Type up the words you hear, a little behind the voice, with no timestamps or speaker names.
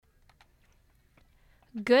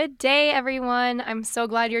Good day, everyone. I'm so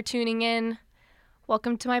glad you're tuning in.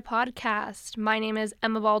 Welcome to my podcast. My name is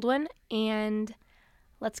Emma Baldwin, and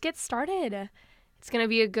let's get started. It's going to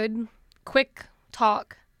be a good, quick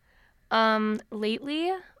talk.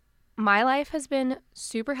 Lately, my life has been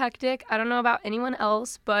super hectic. I don't know about anyone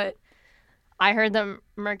else, but I heard that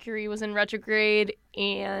Mercury was in retrograde,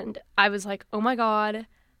 and I was like, oh my God,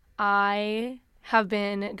 I have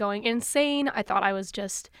been going insane. I thought I was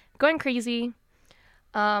just going crazy.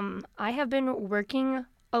 I have been working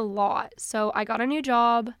a lot. So I got a new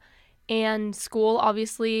job, and school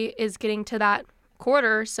obviously is getting to that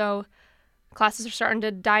quarter. So classes are starting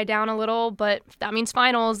to die down a little, but that means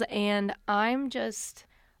finals, and I'm just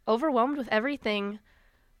overwhelmed with everything.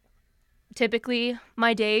 Typically,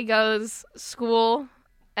 my day goes school,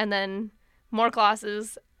 and then more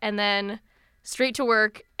classes, and then straight to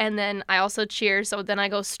work, and then I also cheer. So then I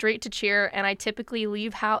go straight to cheer, and I typically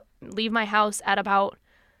leave my house at about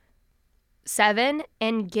 7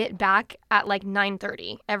 and get back at like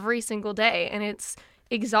 9:30 every single day, and it's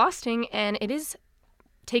exhausting, and it is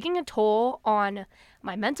taking a toll on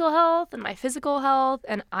my mental health and my physical health,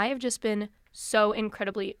 and I have just been so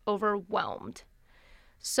incredibly overwhelmed.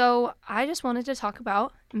 So I just wanted to talk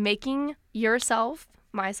about making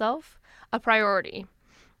myself, a priority.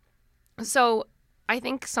 So I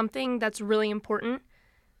think something that's really important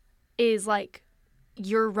is like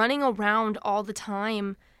you're running around all the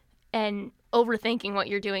time and overthinking what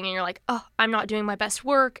you're doing, and you're like, oh, I'm not doing my best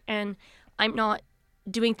work, and I'm not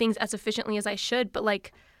doing things as efficiently as I should. But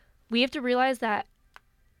like, we have to realize that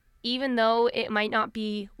even though it might not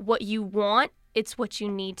be what you want, it's what you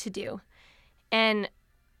need to do. And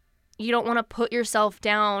you don't want to put yourself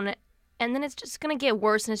down, and then it's just going to get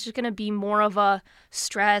worse, and it's just going to be more of a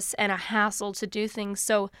stress and a hassle to do things.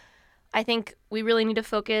 So I think we really need to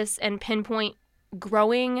focus and pinpoint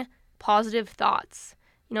growing positive thoughts.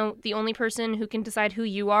 You know, the only person who can decide who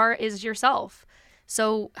you are is yourself.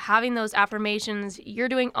 So having those affirmations, you're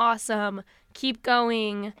doing awesome, keep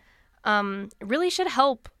going, really should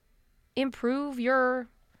help improve your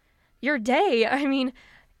day. I mean,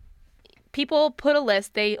 people put a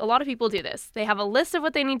list. A lot of people do this. They have a list of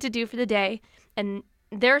what they need to do for the day, and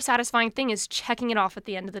their satisfying thing is checking it off at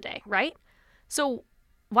the end of the day, right? So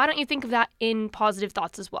why don't you think of that in positive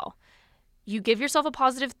thoughts as well? You give yourself a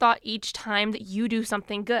positive thought each time that you do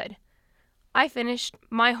something good. I finished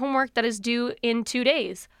my homework that is due in 2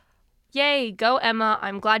 days. Yay, go Emma.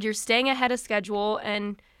 I'm glad you're staying ahead of schedule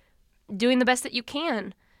and doing the best that you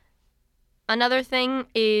can. Another thing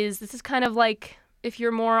is, this is kind of like if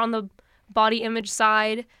you're more on the body image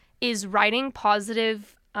side, is writing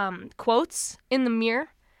positive quotes in the mirror.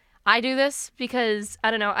 I do this because, I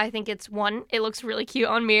don't know, I think it looks really cute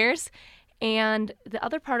on mirrors. And the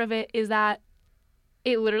other part of it is that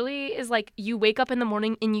it literally is like you wake up in the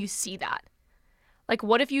morning and you see that. Like,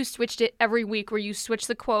 what if you switched it every week where you switch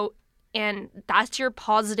the quote and that's your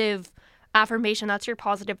positive affirmation, that's your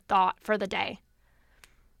positive thought for the day.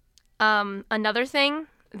 Another thing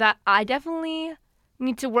that I definitely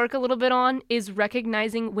need to work a little bit on is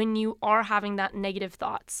recognizing when you are having that negative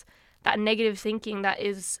thoughts, that negative thinking that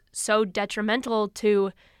is so detrimental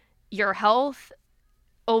to your health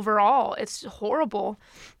overall. It's horrible.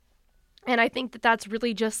 And I think that that's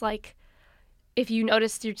really just like, if you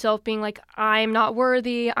notice yourself being like, I'm not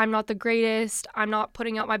worthy, I'm not the greatest, I'm not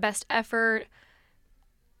putting out my best effort,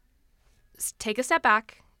 take a step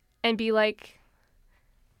back and be like,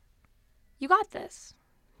 you got this.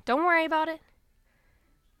 Don't worry about it.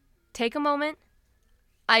 Take a moment.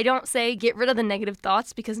 I don't say get rid of the negative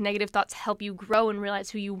thoughts, because negative thoughts help you grow and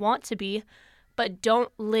realize who you want to be, but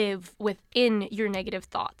don't live within your negative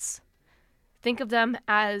thoughts. Think of them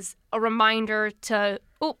as a reminder to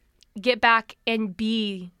get back and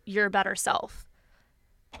be your better self.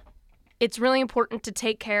 It's really important to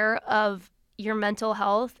take care of your mental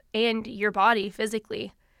health and your body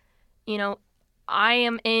physically. You know, I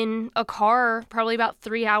am in a car probably about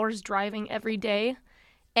 3 hours driving every day,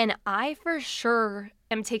 and I for sure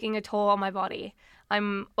am taking a toll on my body.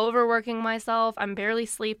 I'm overworking myself. I'm barely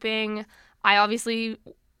sleeping. I obviously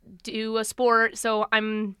do a sport, so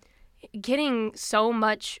I'm getting so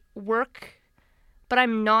much work, but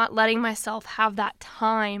I'm not letting myself have that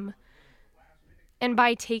time. And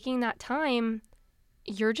by taking that time,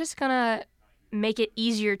 you're just gonna make it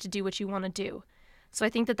easier to do what you want to do. So I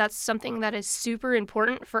think that that's something that is super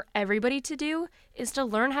important for everybody to do, is to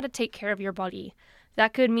learn how to take care of your body.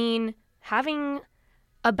 That could mean having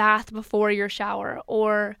a bath before your shower,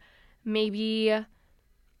 or maybe,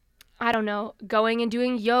 I don't know, going and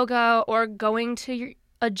doing yoga, or going to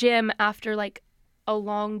a gym after like a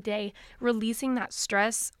long day, releasing that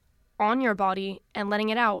stress on your body and letting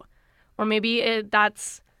it out. Or maybe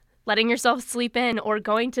that's letting yourself sleep in or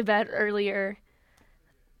going to bed earlier.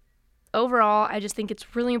 Overall, I just think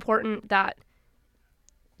it's really important that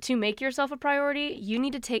to make yourself a priority, you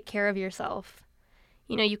need to take care of yourself.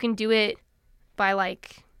 You know, you can do it by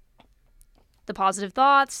like the positive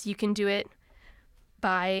thoughts, you can do it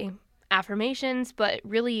by affirmations, but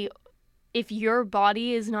really, if your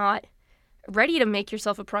body is not ready to make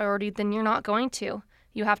yourself a priority, then you're not going to.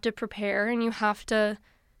 You have to prepare and you have to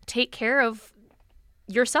take care of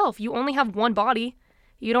yourself. You only have one body.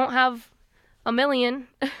 You don't have a million.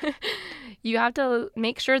 You have to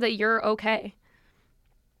make sure that you're okay.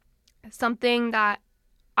 Something that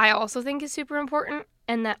I also think is super important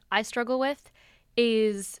and that I struggle with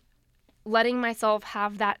is letting myself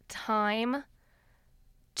have that time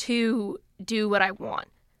to do what I want.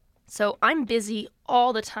 So I'm busy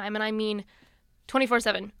all the time, and I mean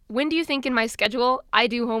 24/7. When do you think in my schedule I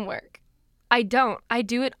do homework? I don't. I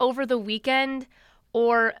do it over the weekend,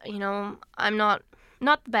 or, you know, I'm not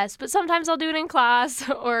the best, but sometimes I'll do it in class,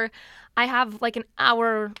 or I have like an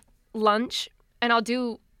hour lunch and I'll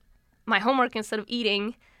do my homework instead of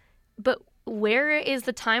eating. But where is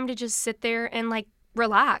the time to just sit there and like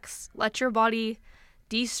relax, let your body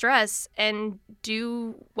de-stress and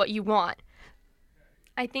do what you want?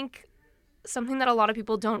 I think something that a lot of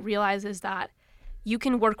people don't realize is that you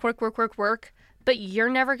can work, but you're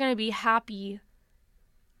never going to be happy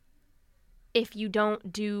if you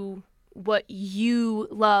don't do what you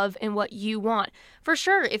love and what you want. For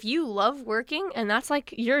sure, if you love working and that's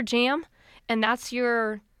like your jam and that's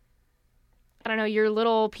your, I don't know, your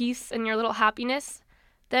little piece and your little happiness,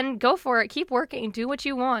 then go for it. Keep working. Do what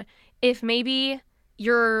you want. If maybe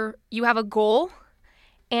you have a goal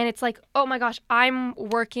and it's like, oh my gosh, I'm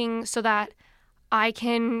working so that I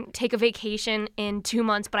can take a vacation in 2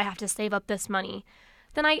 months, but I have to save up this money,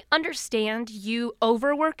 then I understand you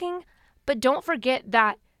overworking, but don't forget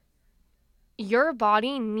that your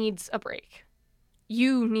body needs a break.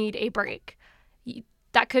 You need a break.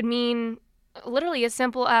 That could mean literally as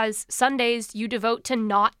simple as Sundays you devote to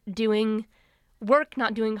not doing work,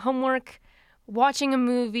 not doing homework, watching a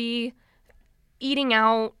movie, eating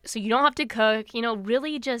out so you don't have to cook, you know,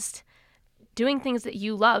 really just doing things that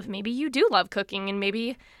you love. Maybe you do love cooking, and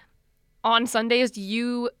maybe on Sundays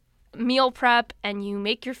you meal prep and you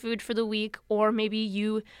make your food for the week, or maybe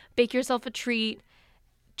you bake yourself a treat.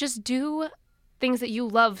 Just do things that you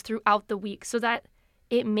love throughout the week so that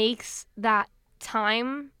it makes that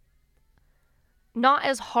time not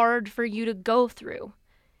as hard for you to go through.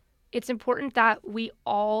 It's important that we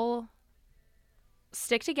all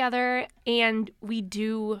stick together and we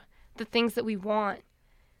do the things that we want.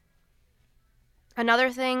 Another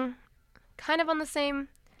thing, kind of on the same,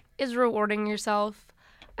 is rewarding yourself.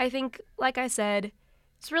 I think, like I said,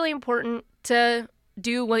 it's really important to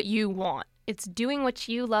do what you want. It's doing what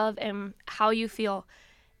you love and how you feel.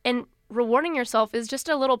 And rewarding yourself is just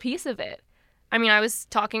a little piece of it. I mean, I was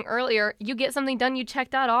talking earlier, you get something done, you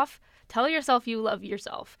check that off. Tell yourself you love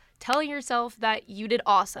yourself. Tell yourself that you did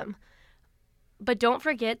awesome. But don't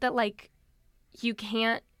forget that, like, you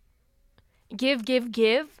can't give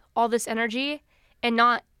all this energy and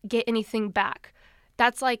not get anything back.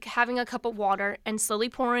 That's like having a cup of water and slowly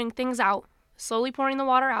pouring the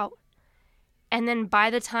water out. And then by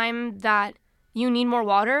the time that you need more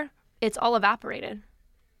water, it's all evaporated.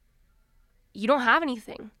 You don't have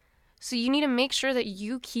anything. So you need to make sure that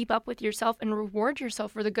you keep up with yourself and reward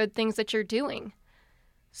yourself for the good things that you're doing.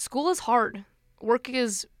 School is hard. Work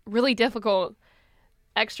is really difficult.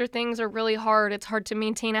 Extra things are really hard. It's hard to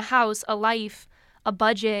maintain a house, a life, a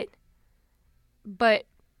budget. But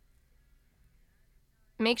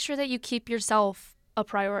make sure that you keep yourself a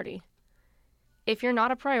priority. If you're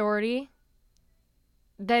not a priority,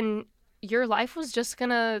 then your life was just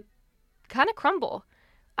gonna kind of crumble.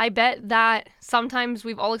 I bet that sometimes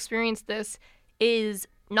we've all experienced this, is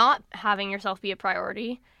not having yourself be a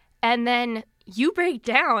priority, and then you break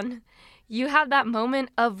down. You have that moment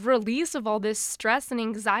of release of all this stress and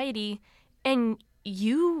anxiety, and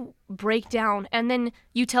you break down, and then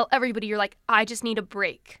you tell everybody, you're like, I just need a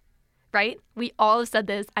break, right? We all have said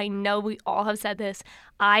this. I know we all have said this.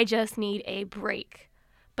 I just need a break.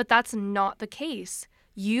 But that's not the case.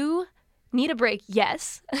 You need a break,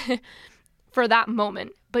 yes, for that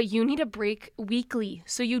moment, but you need a break weekly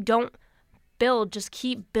so you don't just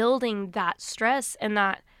keep building that stress and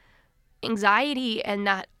that anxiety and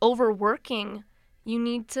that overworking. You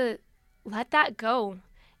need to let that go.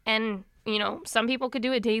 And, you know, some people could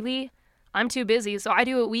do it daily. I'm too busy, so I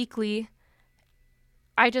do it weekly.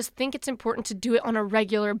 I just think it's important to do it on a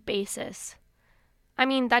regular basis. I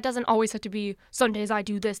mean, that doesn't always have to be Sundays I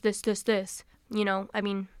do this, this, this, this. You know, I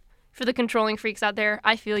mean, for the controlling freaks out there,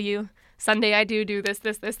 I feel you. Sunday I do this,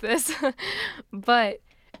 this, this, this. But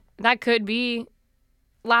that could be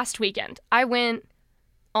last weekend. I went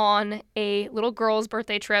on a little girl's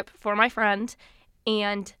birthday trip for my friend,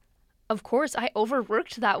 and of course I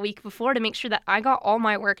overworked that week before to make sure that I got all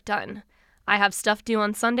my work done. I have stuff due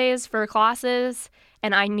on Sundays for classes,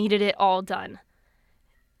 and I needed it all done.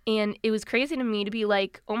 And it was crazy to me to be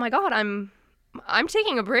like, oh my God, I'm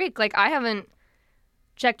taking a break. Like, I haven't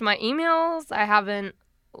checked my emails. I haven't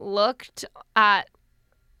looked at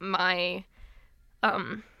my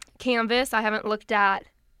Canvas. I haven't looked at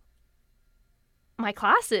my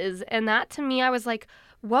classes. And that, to me, I was like,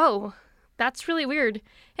 whoa, that's really weird.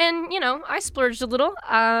 And, you know, I splurged a little.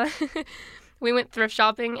 We went thrift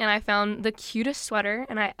shopping, and I found the cutest sweater,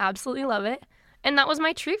 and I absolutely love it. And that was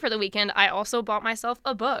my treat for the weekend. I also bought myself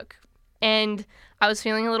a book, and I was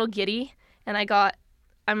feeling a little giddy, and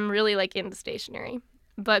I'm really like into stationery,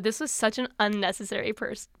 but this was such an unnecessary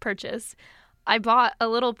purchase. I bought a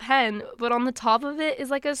little pen, but on the top of it is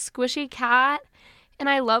like a squishy cat, and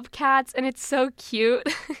I love cats, and it's so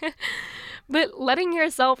cute. But letting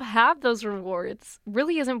yourself have those rewards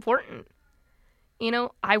really is important. You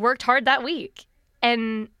know, I worked hard that week,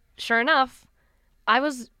 and sure enough, I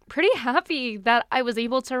was pretty happy that I was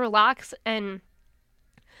able to relax and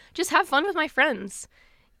just have fun with my friends.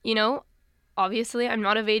 You know, obviously I'm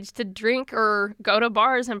not of age to drink or go to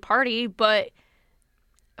bars and party, but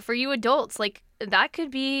for you adults, like, that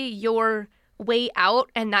could be your way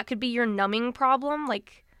out, and that could be your numbing problem,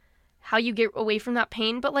 like how you get away from that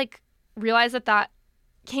pain. But like, realize that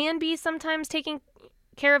can be sometimes taking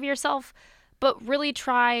care of yourself, but really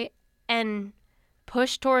try and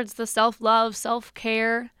push towards the self-love,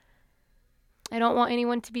 self-care. I don't want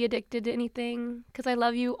anyone to be addicted to anything because I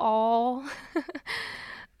love you all.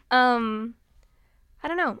 I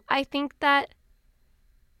don't know. I think that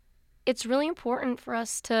it's really important for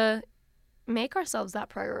us to make ourselves that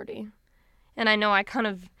priority. And I know I kind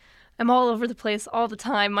of am all over the place all the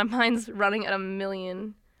time. My mind's running at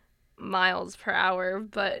 1,000,000 miles per hour.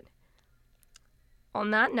 But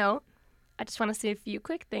on that note, I just want to say a few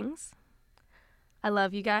quick things. I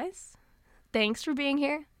love you guys. Thanks for being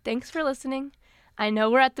here. Thanks for listening. I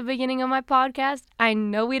know we're at the beginning of my podcast. I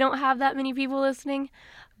know we don't have that many people listening,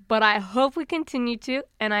 but I hope we continue to,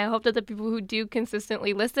 and I hope that the people who do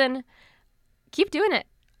consistently listen keep doing it.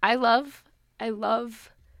 I love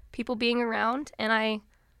people being around, and I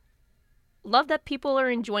love that people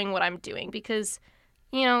are enjoying what I'm doing because,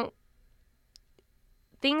 you know,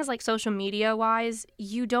 things like social media wise,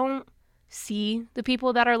 you don't see the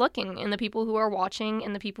people that are looking and the people who are watching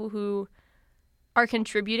and the people who are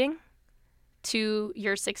contributing to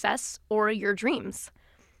your success or your dreams.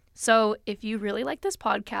 So if you really like this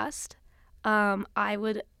podcast, I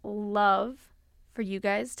would love for you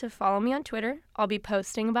guys to follow me on Twitter. I'll be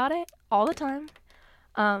posting about it all the time.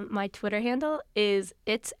 My Twitter handle is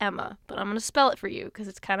It's Emma, but I'm going to spell it for you because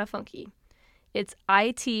it's kind of funky. It's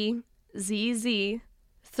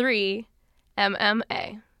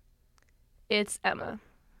ITZZ3MMA. It's Emma.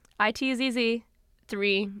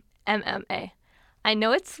 ITZZ3MMA. I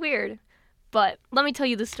know it's weird, but let me tell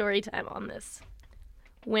you the story time on this.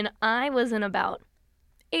 When I was in about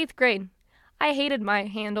 8th grade, I hated my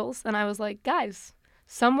handles, and I was like, guys,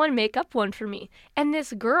 someone make up one for me. And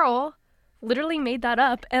this girl literally made that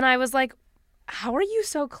up, and I was like, how are you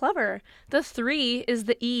so clever? The 3 is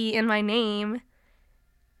the E in my name.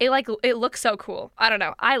 It looks so cool. I don't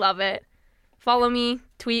know. I love it. Follow me,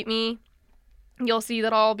 tweet me. You'll see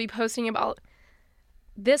that I'll be posting about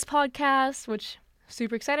this podcast, which I'm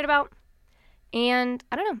super excited about. And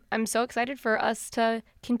I don't know, I'm so excited for us to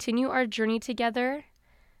continue our journey together.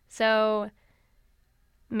 So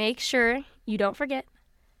make sure you don't forget,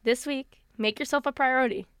 this week, make yourself a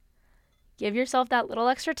priority. Give yourself that little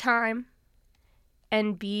extra time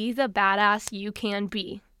and be the badass you can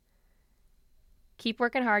be. Keep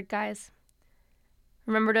working hard, guys.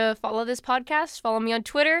 Remember to follow this podcast, follow me on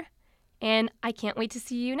Twitter, and I can't wait to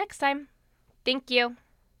see you next time. Thank you.